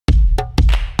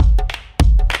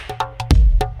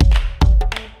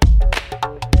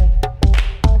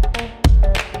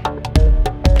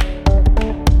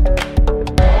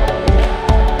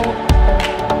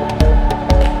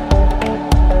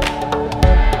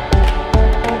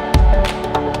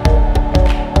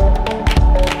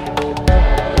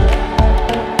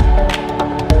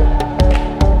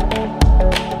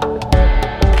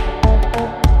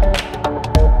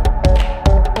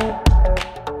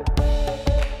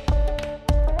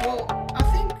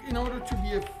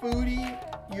be a foodie,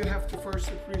 you have to first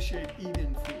appreciate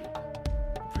eating food,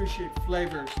 appreciate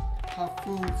flavors, how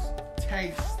foods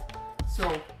taste.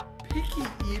 So picky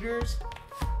eaters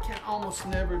can almost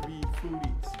never be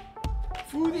foodies.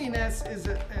 Foodiness is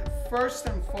first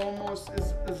and foremost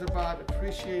is about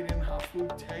appreciating how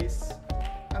food tastes.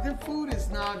 I think food is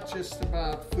not just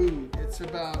about food. It's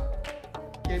about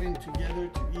getting together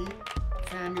to eat,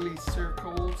 family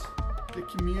circles, the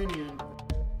communion.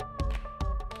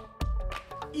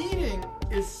 Eating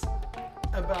is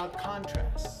about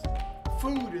contrast.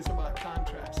 Food is about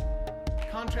contrast.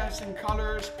 Contrast in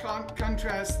colors,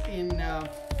 contrast in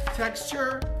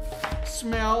texture,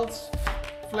 smells,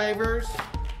 flavors.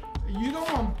 You don't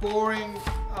want boring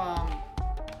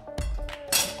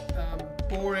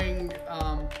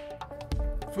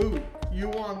food. You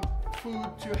want food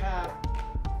to have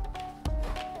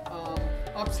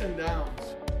ups and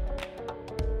downs.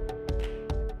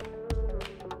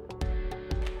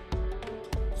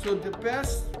 So the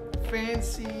best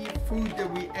fancy food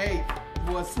that we ate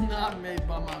was not made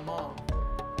by my mom.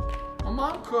 My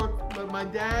mom cooked, but my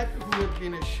dad, who had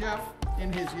been a chef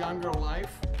in his younger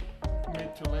life,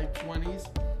 mid to late 20s,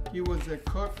 he was a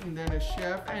cook and then a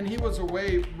chef, and he was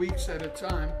away weeks at a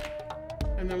time.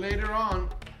 And then later on,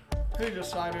 he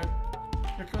decided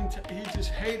he just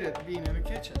hated being in the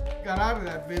kitchen. Got out of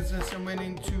that business and went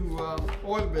into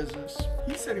oil business.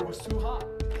 He said it was too hot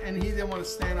and he didn't want to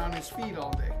stand on his feet all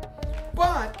day.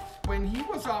 But when he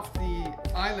was off the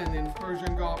island in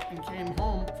Persian Gulf and came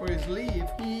home for his leave,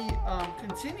 he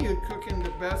continued cooking the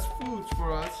best foods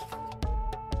for us.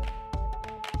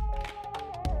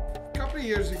 A couple of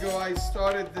years ago, I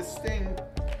started this thing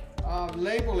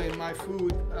labeling my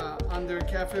food under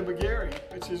Cafe Bagheri,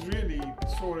 which is really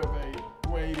sort of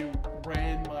a way to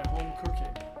brand my home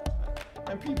cooking.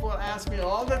 And people ask me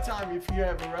all the time if you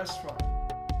have a restaurant.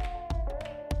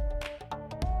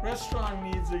 Restaurant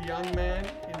needs a young man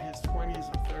in his 20s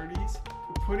or 30s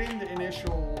to put in the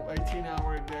initial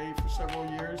 18-hour a day for several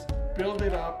years, build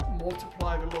it up,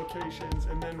 multiply the locations,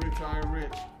 and then retire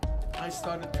rich. I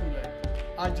started too late.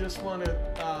 I just want to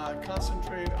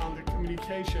concentrate on the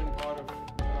communication part of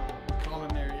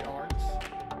culinary arts.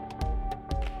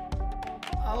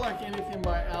 I like anything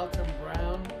by Alton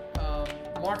Brown.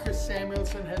 Marcus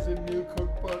Samuelsson has a new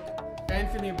cookbook.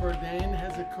 Anthony Bourdain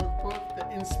has a cookbook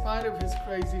that, in spite of his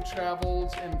crazy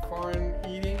travels and foreign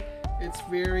eating, it's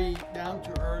very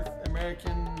down-to-earth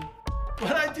American.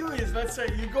 What I do is, let's say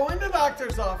you go in the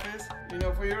doctor's office,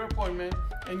 for your appointment,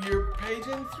 and you're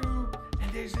paging through,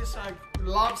 and there's this like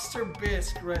lobster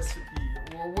bisque recipe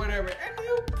or whatever, and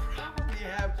you probably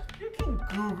you can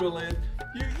Google it,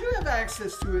 you have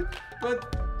access to it,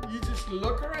 but you just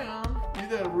look around, you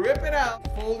then rip it out,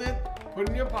 fold it, put it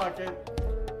in your pocket,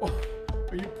 or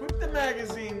you put the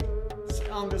magazine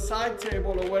on the side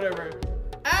table or whatever.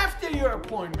 After your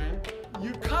appointment,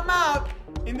 you come out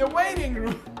in the waiting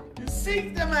room, you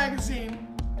seek the magazine,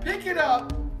 pick it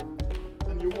up,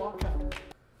 and you walk out.